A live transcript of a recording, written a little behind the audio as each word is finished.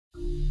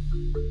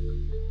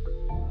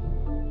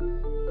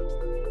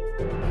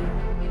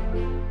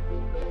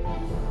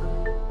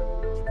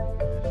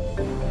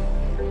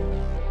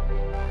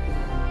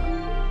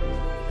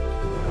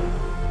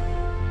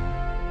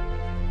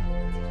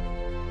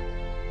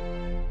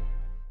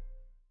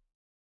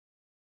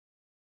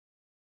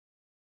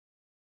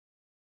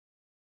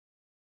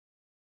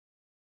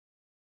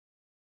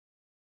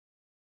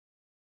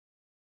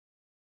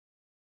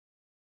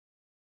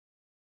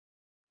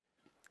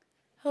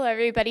Hello,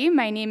 everybody.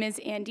 My name is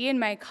Andy, and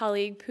my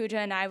colleague Pooja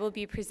and I will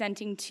be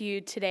presenting to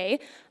you today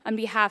on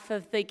behalf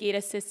of the Gait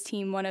Assist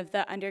team, one of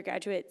the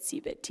undergraduate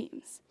CBID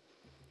teams.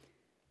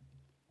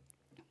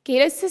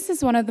 Gait Assist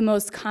is one of the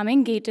most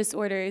common gait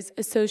disorders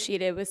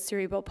associated with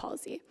cerebral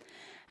palsy.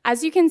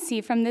 As you can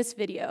see from this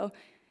video,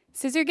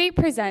 scissor gait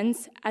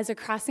presents as a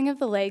crossing of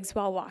the legs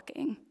while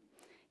walking.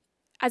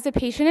 As a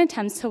patient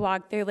attempts to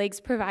walk, their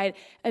legs provide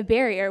a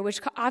barrier which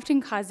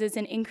often causes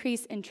an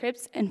increase in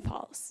trips and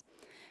falls.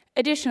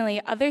 Additionally,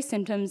 other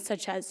symptoms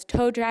such as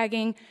toe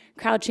dragging,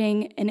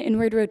 crouching, and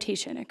inward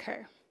rotation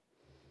occur.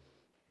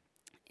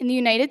 In the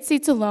United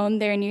States alone,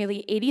 there are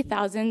nearly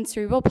 80,000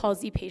 cerebral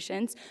palsy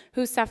patients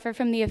who suffer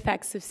from the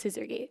effects of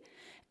scissor gait.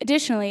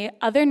 Additionally,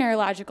 other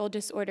neurological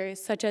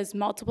disorders such as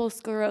multiple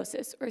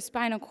sclerosis or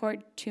spinal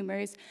cord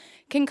tumors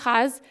can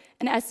cause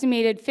an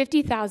estimated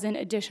 50,000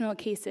 additional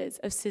cases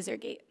of scissor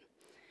gait.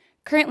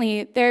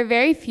 Currently, there are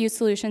very few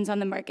solutions on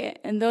the market,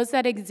 and those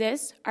that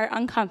exist are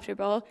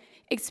uncomfortable,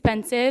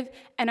 expensive,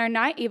 and are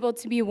not able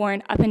to be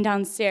worn up and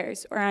down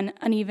stairs or on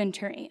uneven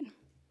terrain.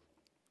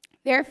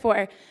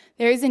 Therefore,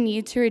 there is a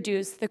need to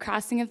reduce the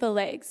crossing of the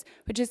legs,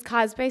 which is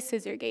caused by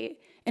scissor gait,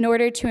 in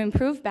order to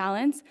improve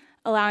balance,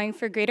 allowing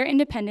for greater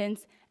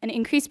independence and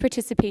increased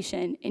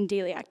participation in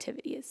daily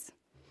activities.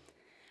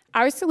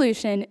 Our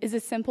solution is a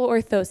simple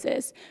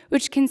orthosis,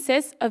 which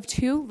consists of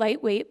two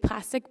lightweight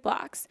plastic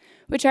blocks,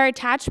 which are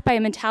attached by a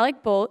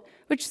metallic bolt,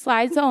 which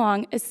slides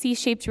along a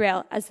C-shaped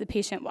rail as the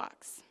patient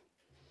walks.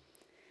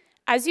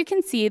 As you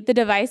can see, the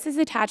device is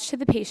attached to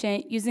the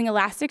patient using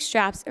elastic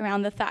straps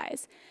around the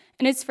thighs,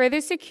 and is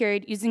further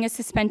secured using a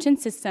suspension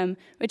system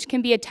which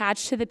can be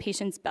attached to the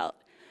patient's belt.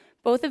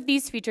 Both of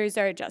these features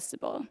are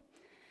adjustable.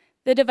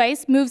 The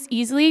device moves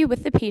easily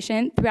with the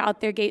patient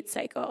throughout their gait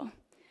cycle.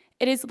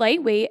 It is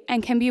lightweight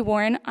and can be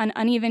worn on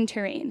uneven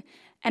terrain,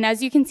 and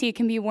as you can see, it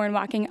can be worn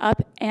walking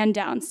up and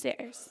down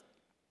stairs.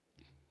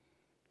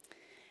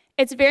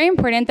 It's very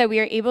important that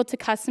we are able to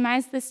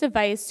customize this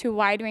device to a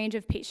wide range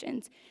of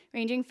patients,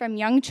 ranging from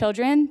young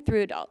children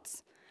through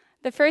adults.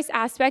 The first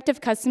aspect of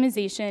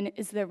customization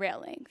is the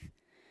rail length.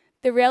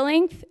 The rail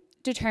length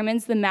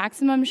determines the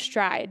maximum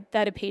stride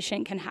that a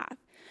patient can have.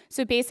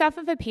 So based off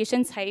of a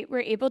patient's height,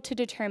 we're able to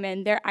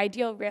determine their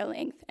ideal rail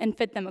length and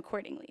fit them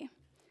accordingly.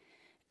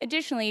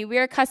 Additionally, we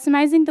are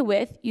customizing the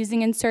width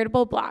using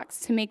insertable blocks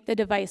to make the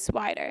device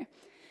wider.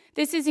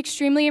 This is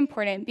extremely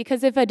important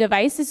because if a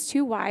device is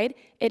too wide,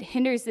 it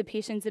hinders the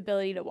patient's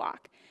ability to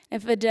walk.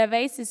 If a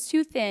device is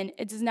too thin,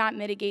 it does not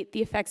mitigate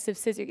the effects of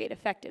scissor gait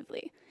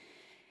effectively.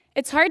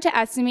 It's hard to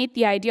estimate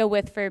the ideal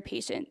width for a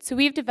patient, so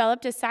we've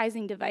developed a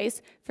sizing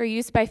device for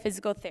use by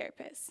physical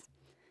therapists.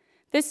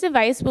 This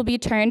device will be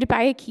turned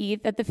by a key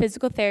that the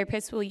physical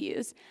therapist will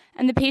use,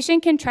 and the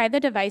patient can try the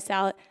device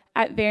out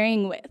at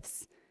varying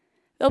widths.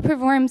 They'll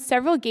perform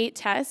several gait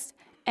tests,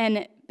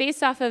 and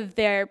based off of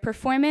their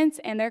performance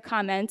and their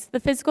comments, the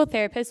physical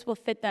therapist will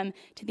fit them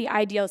to the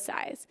ideal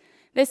size.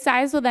 This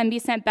size will then be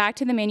sent back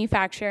to the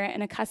manufacturer,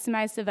 and a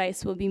customized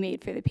device will be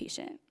made for the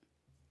patient.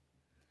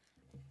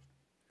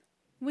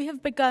 We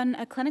have begun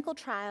a clinical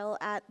trial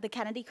at the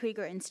Kennedy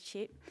Krieger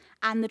Institute,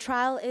 and the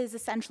trial is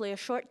essentially a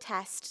short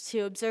test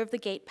to observe the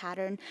gait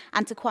pattern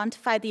and to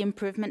quantify the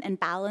improvement in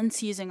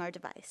balance using our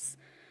device.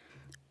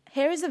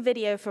 Here is a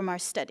video from our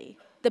study.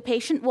 The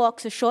patient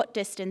walks a short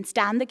distance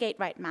down the gait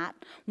right mat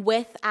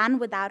with and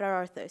without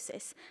our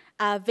orthosis.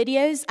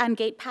 Videos and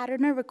gait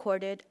pattern are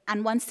recorded,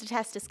 and once the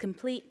test is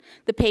complete,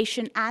 the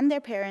patient and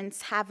their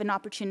parents have an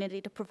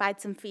opportunity to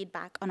provide some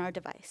feedback on our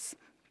device.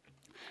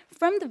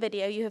 From the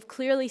video, you have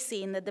clearly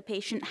seen that the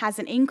patient has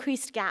an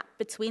increased gap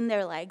between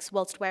their legs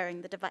whilst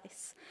wearing the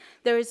device.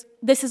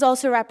 This is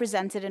also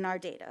represented in our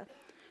data.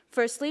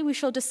 Firstly, we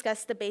shall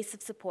discuss the base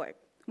of support,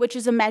 which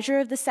is a measure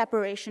of the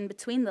separation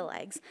between the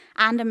legs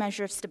and a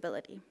measure of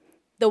stability.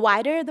 The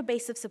wider the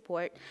base of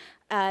support,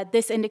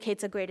 this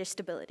indicates a greater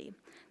stability.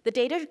 The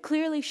data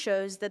clearly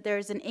shows that there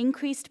is an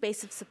increased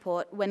base of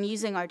support when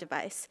using our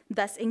device,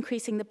 thus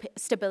increasing the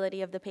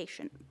stability of the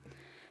patient.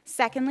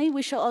 Secondly,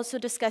 we shall also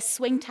discuss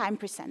swing time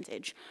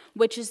percentage,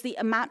 which is the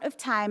amount of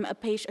time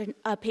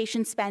a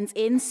patient spends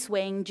in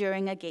swing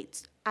during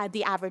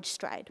the average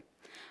stride.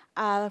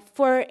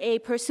 For a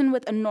person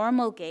with a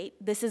normal gait,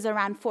 this is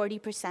around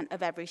 40%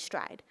 of every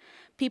stride.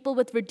 People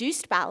with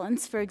reduced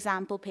balance, for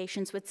example,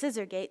 patients with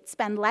scissor gait,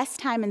 spend less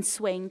time in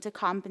swing to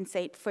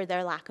compensate for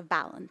their lack of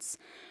balance.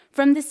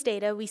 From this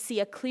data, we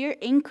see a clear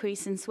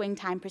increase in swing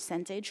time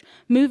percentage,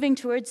 moving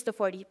towards the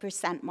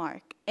 40%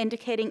 mark,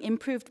 indicating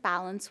improved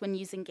balance when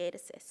using Gait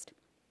Assist.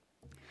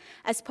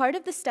 As part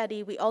of the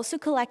study, we also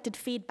collected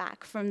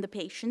feedback from the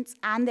patients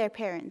and their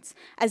parents,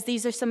 as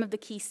these are some of the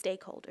key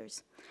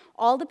stakeholders.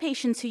 All the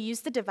patients who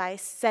used the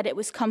device said it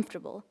was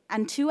comfortable,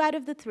 and 2 out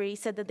of the 3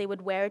 said that they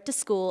would wear it to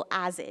school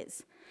as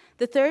is.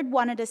 The third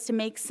wanted us to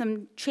make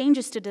some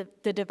changes to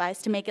the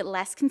device to make it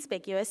less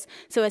conspicuous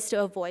so as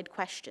to avoid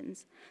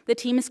questions. The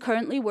team is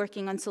currently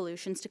working on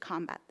solutions to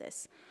combat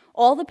this.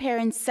 All the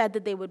parents said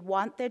that they would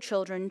want their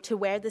children to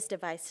wear this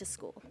device to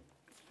school.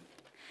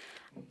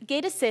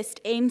 Gait Assist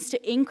aims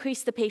to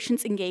increase the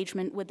patient's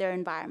engagement with their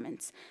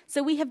environments.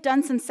 So we have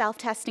done some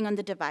self-testing on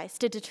the device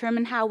to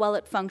determine how well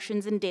it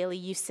functions in daily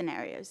use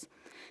scenarios.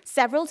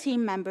 Several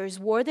team members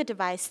wore the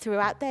device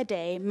throughout their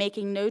day,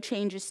 making no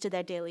changes to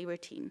their daily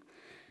routine.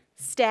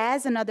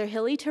 Stairs and other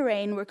hilly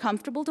terrain were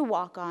comfortable to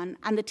walk on,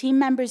 and the team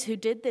members who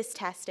did this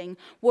testing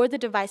wore the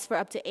device for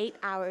up to 8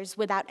 hours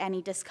without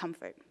any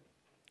discomfort.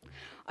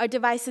 Our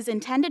device is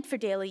intended for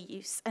daily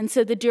use, and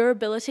so the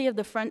durability of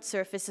the front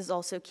surface is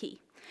also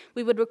key.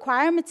 We would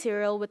require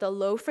material with a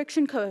low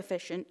friction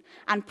coefficient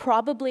and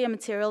probably a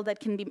material that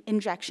can be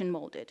injection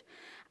molded.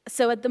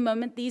 So at the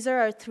moment, these are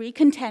our 3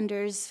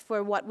 contenders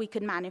for what we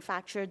could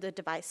manufacture the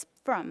device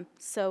from.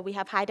 So we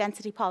have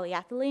high-density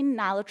polyethylene,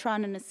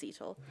 nylotron, and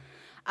acetyl.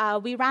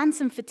 We ran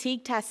some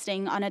fatigue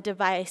testing on a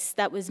device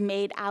that was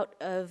made out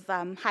of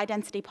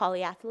high-density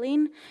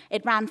polyethylene.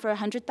 It ran for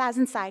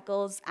 100,000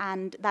 cycles,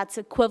 and that's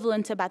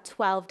equivalent to about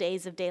 12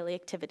 days of daily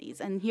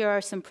activities. And here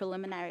are some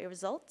preliminary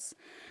results.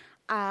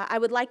 I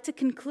would like to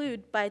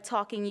conclude by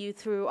talking you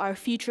through our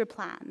future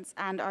plans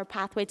and our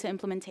pathway to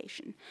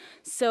implementation.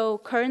 So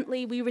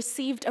currently, we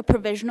received a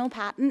provisional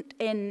patent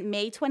in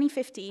May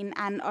 2015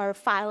 and are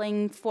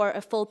filing for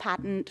a full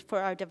patent for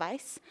our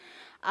device.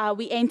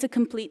 We aim to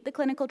complete the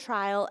clinical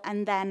trial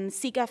and then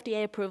seek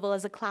FDA approval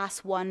as a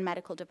Class 1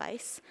 medical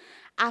device.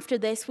 After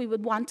this, we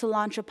would want to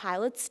launch a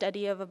pilot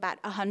study of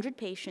about 100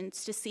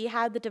 patients to see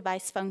how the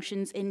device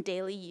functions in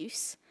daily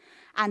use.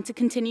 And to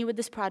continue with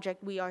this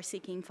project, we are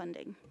seeking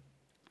funding.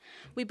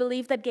 We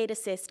believe that Gait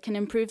Assist can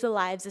improve the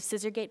lives of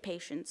scissor gait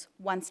patients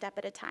one step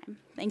at a time.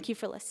 Thank you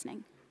for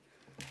listening.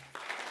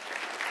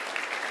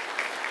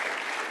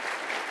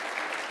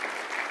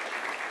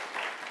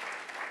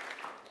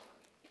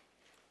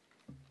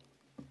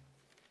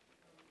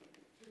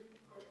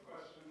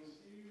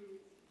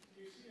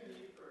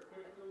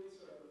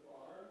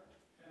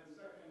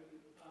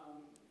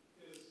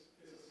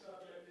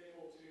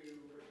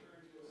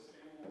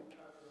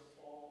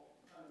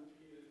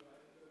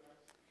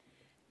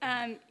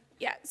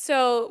 Yeah,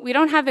 so we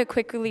don't have a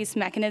quick release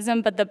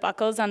mechanism, but the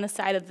buckles on the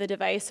side of the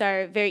device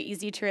are very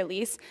easy to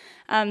release.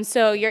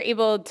 So you're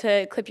able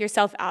to clip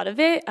yourself out of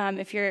it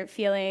if you're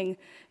feeling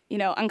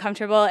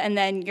uncomfortable, and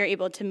then you're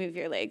able to move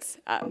your legs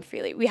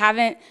freely. We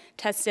haven't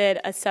tested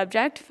a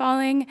subject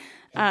falling.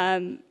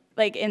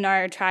 Like in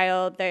our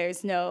trial,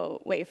 there's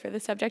no way for the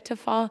subject to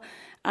fall.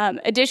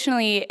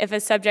 Additionally, if a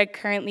subject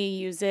currently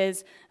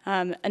uses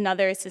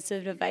another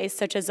assistive device,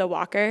 such as a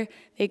walker,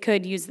 they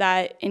could use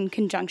that in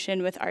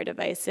conjunction with our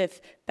device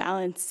if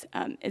balance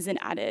is an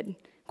added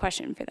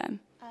question for them.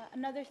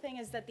 Another thing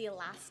is that the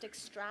elastic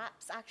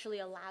straps actually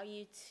allow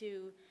you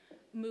to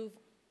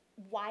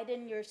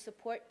widen your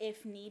support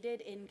if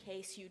needed in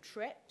case you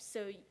trip,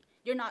 so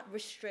you're not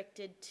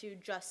restricted to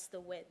just the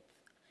width.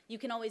 You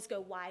can always go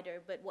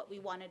wider, but what we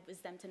wanted was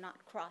them to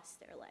not cross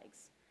their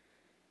legs.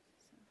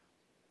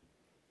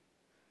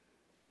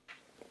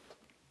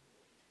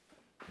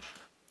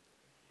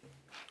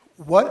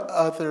 What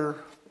other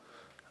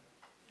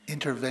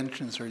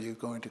interventions are you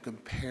going to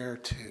compare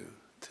to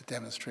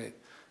demonstrate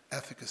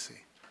efficacy?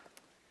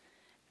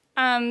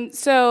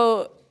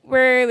 So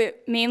we're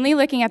mainly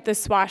looking at the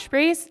swash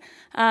brace,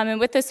 and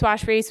with the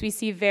swash brace, we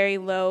see very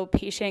low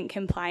patient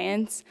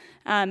compliance,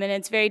 and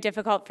it's very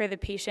difficult for the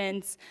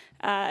patients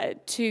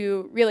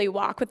to really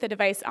walk with the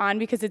device on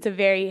because it's a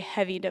very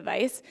heavy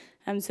device,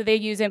 so they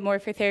use it more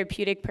for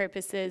therapeutic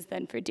purposes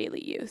than for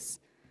daily use.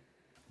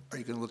 Are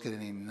you going to look at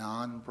any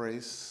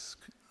non-brace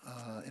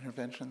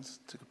interventions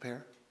to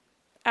compare?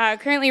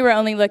 Currently, we're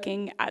only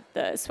looking at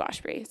the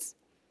swash brace.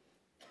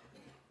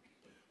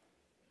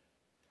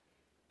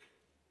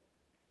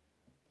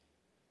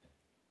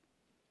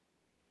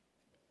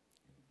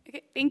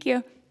 Okay, thank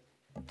you.